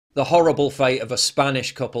The horrible fate of a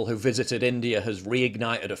Spanish couple who visited India has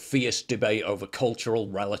reignited a fierce debate over cultural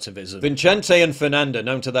relativism. Vicente and Fernanda,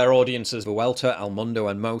 known to their audience as Vuelta al Mundo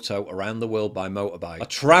en Moto, around the world by motorbike, are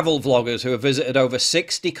travel vloggers who have visited over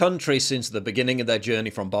 60 countries since the beginning of their journey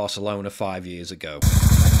from Barcelona 5 years ago.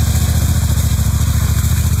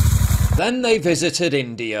 Then they visited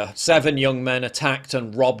India. 7 young men attacked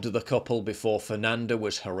and robbed the couple before Fernanda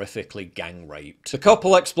was horrifically gang raped. The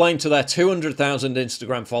couple explained to their 200,000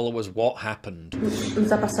 Instagram followers what happened.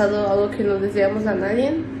 Nos ha pasado algo que no deseamos a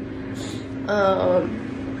nadie.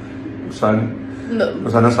 Nos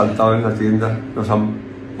han asaltado en la tienda, nos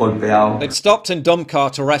han golpeado. They'd stopped in Dumcar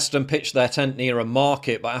to rest and pitched their tent near a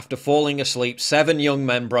market, but after falling asleep, 7 young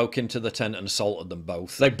men broke into the tent and assaulted them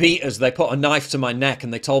both. They beat us, they put a knife to my neck,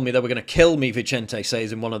 and they told me they were going to kill me, Vicente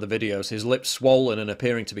says in one of the videos, his lips swollen and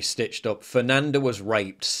appearing to be stitched up. Fernanda was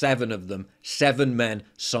raped, 7 of them, 7 men,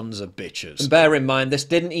 sons of bitches. And bear in mind, this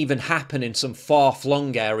didn't even happen in some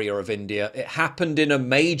far-flung area of India, it happened in a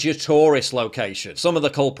major tourist location. Some of the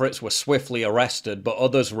culprits were swiftly arrested, but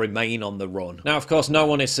others remain on the run. Now, of course, no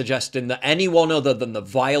one is suggesting that anyone other than the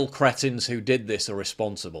vile cretins who did this are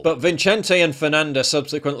responsible. But Vicente and Fernanda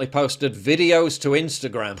subsequently posted videos to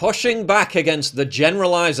Instagram, pushing back against the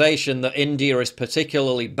generalization that India is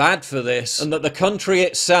particularly bad for this, and that the country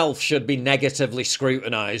itself should be negatively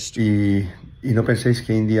scrutinized. Y no penséis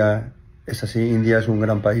que India es así. India es un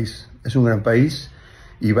gran país. Es un gran país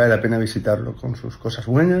y vale la pena visitarlo con sus cosas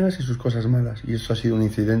buenas y sus cosas malas. Y eso ha sido un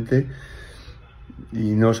incidente.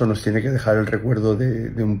 Y no eso nos tiene que dejar el recuerdo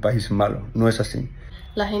de un país malo, no es así.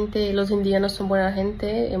 La gente, los indianos son buena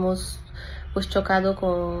gente, hemos pues chocado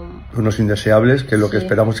con unos indeseables que lo que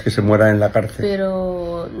esperamos es que se mueran en la cárcel.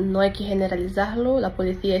 Pero no hay que generalizarlo, la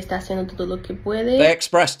policía está haciendo todo lo que puede. They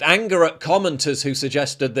expressed anger at commenters who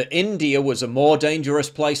suggested that India was a more dangerous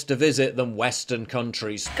place to visit than Western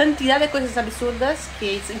countries. Cantidad de cosas absurdas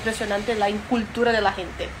que es impresionante la incultura de la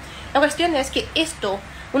gente. La cuestión es que esto,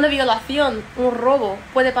 una violación, un robo,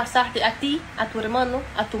 puede pasarte a ti, a tu hermano,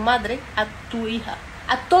 a tu madre, a tu hija,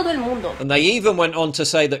 a todo el mundo. And they even went on to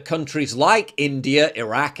say that countries like India,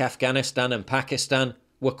 Iraq, Afghanistan and Pakistan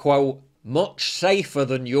were, quote, much safer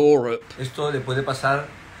than Europe. Esto le puede pasar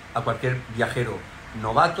a cualquier viajero,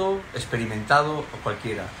 novato, experimentado o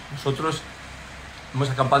cualquiera. Nosotros hemos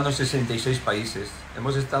acampado en 66 países.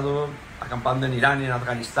 Hemos estado acampando en Irán, en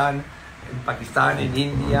Afganistán, en Pakistán, en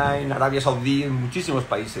India, en Arabia Saudí, en muchísimos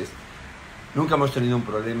países. Nunca hemos tenido un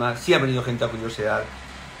problema, sí ha venido gente a curiosear.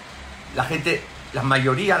 La gente, la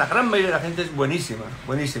mayoría, la gran mayoría de la gente es buenísima,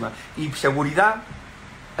 buenísima. Y seguridad,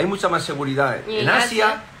 hay mucha más seguridad en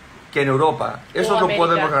Asia que en Europa. Eso lo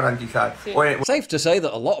podemos garantizar. Sí. Safe to say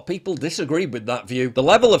that a lot of people disagreed with that view. The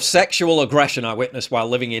level of sexual aggression I witnessed while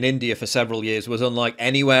living in India for several years was unlike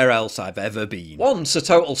anywhere else I've ever been. Once, a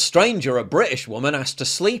total stranger, a British woman, asked to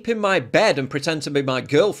sleep in my bed and pretend to be my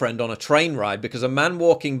girlfriend on a train ride because a man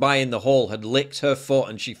walking by in the hall had licked her foot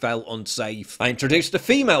and she felt unsafe. I introduced a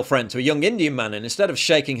female friend to a young Indian man, and instead of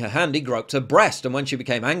shaking her hand, he groped her breast, and when she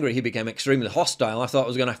became angry, he became extremely hostile. I thought I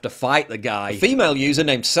was going to have to fight the guy. A female user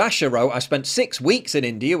named Sasha wrote, I spent 6 weeks in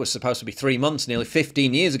India, was supposed to be 3 months, nearly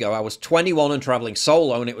 15 years ago. I was 21 and travelling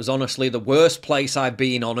solo, and it was honestly the worst place I've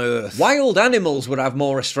been on earth. Wild animals would have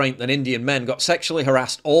more restraint than Indian men, got sexually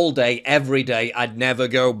harassed all day, every day, I'd never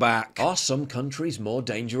go back. Are some countries more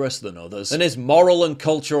dangerous than others? And is moral and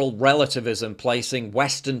cultural relativism placing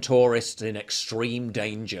Western tourists in extreme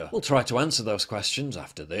danger? We'll try to answer those questions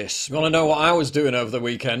after this. You want to know what I was doing over the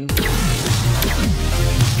weekend?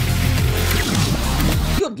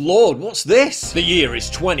 Good lord, what's this? The year is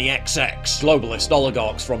 20XX. Globalist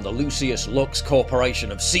oligarchs from the Lucius Lux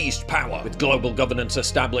Corporation have seized power. With global governance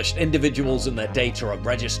established, individuals and their data are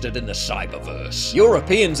registered in the cyberverse.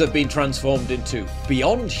 Europeans have been transformed into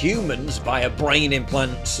beyond humans via brain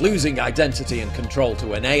implants, losing identity and control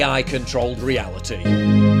to an AI-controlled reality.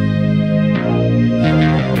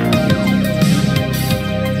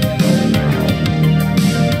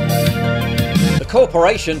 The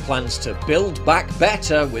corporation plans to build back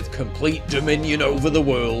better with complete dominion over the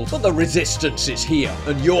world, but the resistance is here,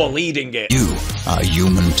 and you're leading it. You are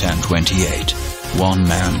Human 1028, one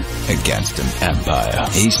man against an empire.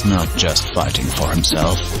 He's not just fighting for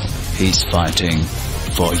himself, he's fighting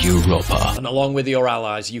for Europa. And along with your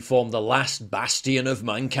allies, you form the last bastion of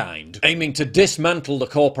mankind, aiming to dismantle the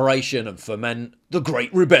corporation and foment the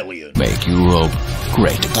Great Rebellion. Make Europe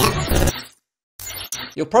great again.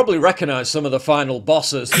 You'll probably recognise some of the final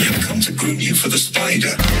bosses. I've come to groom you for the spider.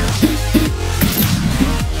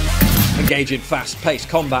 Engage in fast-paced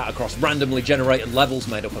combat across randomly generated levels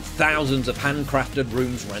made up of thousands of handcrafted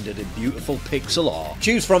rooms rendered in beautiful pixel art.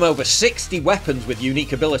 Choose from over 60 weapons with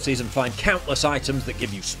unique abilities and find countless items that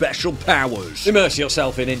give you special powers. Immerse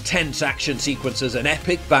yourself in intense action sequences and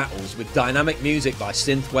epic battles with dynamic music by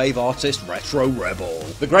synthwave artist Retro Rebel.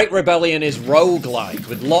 The Great Rebellion is roguelike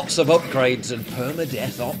with lots of upgrades and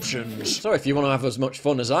permadeath options. So if you want to have as much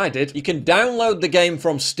fun as I did, you can download the game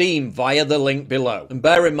from Steam via the link below. And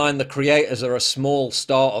bear in mind the creators are a small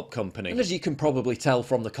startup company. And as you can probably tell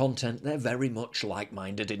from the content, they're very much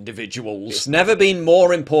like-minded individuals. It's never been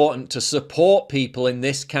more important to support people in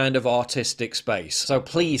this kind of artistic space. So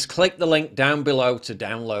please click the link down below to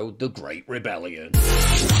download The Great Rebellion.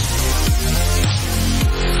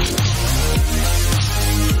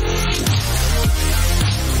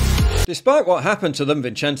 Despite what happened to them,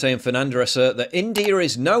 Vincente and Fernanda assert that India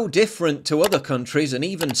is no different to other countries and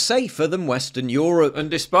even safer than Western Europe.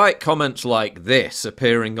 And despite comments like this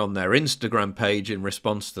appearing on their Instagram page in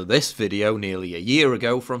response to this video nearly a year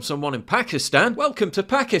ago from someone in Pakistan, welcome to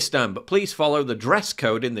Pakistan, but please follow the dress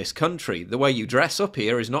code in this country. The way you dress up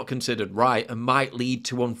here is not considered right and might lead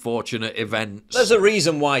to unfortunate events. There's a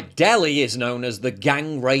reason why Delhi is known as the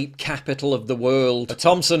gang rape capital of the world. A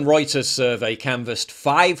Thomson Reuters survey canvassed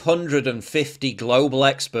 550 global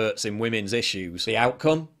experts in women's issues. The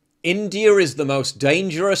outcome? India is the most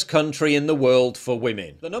dangerous country in the world for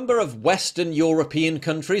women. The number of Western European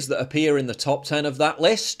countries that appear in the top 10 of that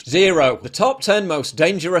list? 0. The top 10 most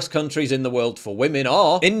dangerous countries in the world for women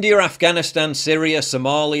are India, Afghanistan, Syria,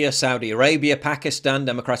 Somalia, Saudi Arabia, Pakistan,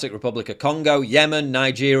 Democratic Republic of Congo, Yemen,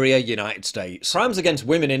 Nigeria, United States. Crimes against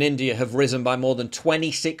women in India have risen by more than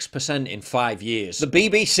 26% in 5 years. The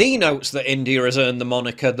BBC notes that India has earned the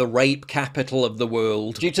moniker the rape capital of the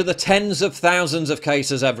world due to the tens of thousands of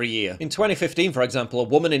cases every year. In 2015, for example, a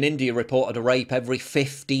woman in India reported a rape every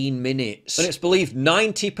 15 minutes. And it's believed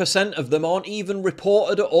 90% of them aren't even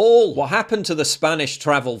reported at all. What happened to the Spanish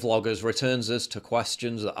travel vloggers returns us to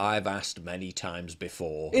questions that I've asked many times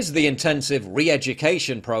before. Is the intensive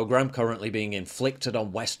re-education program currently being inflicted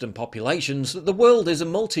on Western populations that the world is a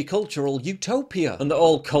multicultural utopia and that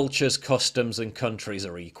all cultures, customs and countries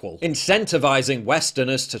are equal? Incentivizing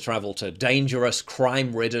Westerners to travel to dangerous,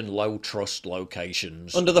 crime-ridden, low-trust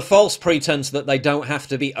locations under the false pretense that they don't have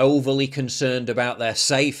to be overly concerned about their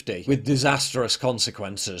safety, with disastrous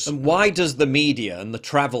consequences. And why does the media and the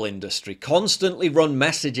travel industry constantly run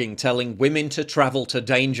messaging telling women to travel to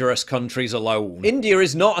dangerous countries alone? India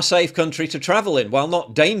is not a safe country to travel in. While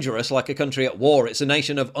not dangerous like a country at war, it's a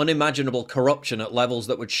nation of unimaginable corruption at levels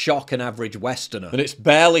that would shock an average Westerner. And it's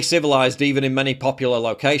barely civilized even in many popular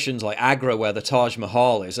locations like Agra, where the Taj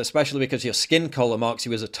Mahal is, especially because your skin colour marks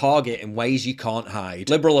you as a target in ways you can't hide.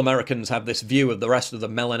 Liberal Americans have this view of the rest of the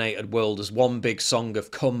melanated world as one big song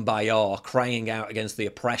of kumbaya, crying out against the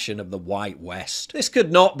oppression of the white West. This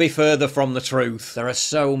could not be further from the truth. There are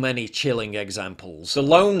so many chilling examples. The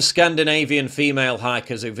lone Scandinavian female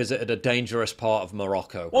hikers who visited a dangerous part of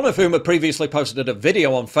Morocco, one of whom had previously posted a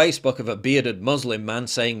video on Facebook of a bearded Muslim man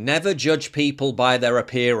saying never judge people by their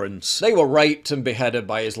appearance. They were raped and beheaded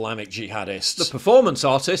by Islamic jihadists. The performance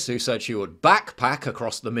artist who said she would backpack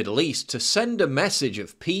across the Middle East to send a message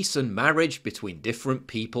of peace and marriage between different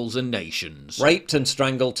peoples and nations. Raped and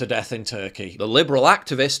strangled to death in Turkey. The liberal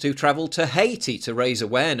activist who travelled to Haiti to raise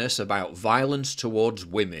awareness about violence towards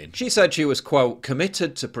women. She said she was, quote,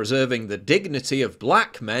 committed to preserving the dignity of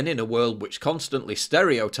black men in a world which constantly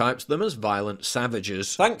stereotypes them as violent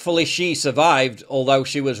savages. Thankfully she survived, although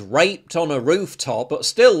she was raped on a rooftop, but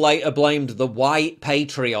still later blamed the white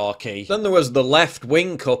patriarchy. Then there was the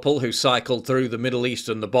left-wing couple who cycled through the Middle East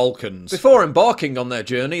and the Balkans. Before embarking on their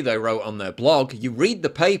journey, they wrote on their blog, you read the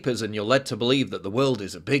papers and you're led to believe that the world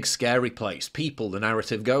is a big scary place. People, the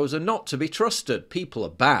narrative goes, are not to be trusted. People are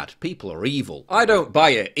bad. People are evil. I don't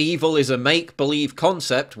buy it. Evil is a make-believe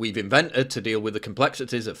concept we've invented to deal with the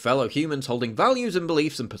complexities of fellow humans holding values and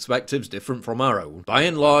beliefs and perspectives different from our own. By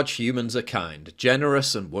and large, humans are kind,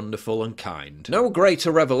 generous and wonderful and kind. No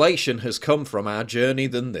greater revelation has come from our journey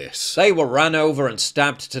than this. They were ran over and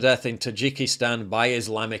stabbed to death in Tajikistan by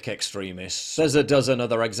Islamic extremists. There's a dozen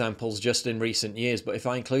other examples just in recent years, but if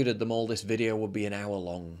I included them all, this video would be an hour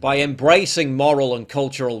long. By embracing moral and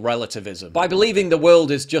cultural relativism, by believing the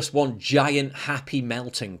world is just one giant happy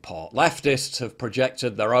melting pot, leftists have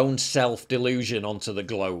projected their own self-delusion onto the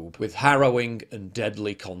globe, with harrowing and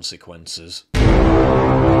deadly consequences.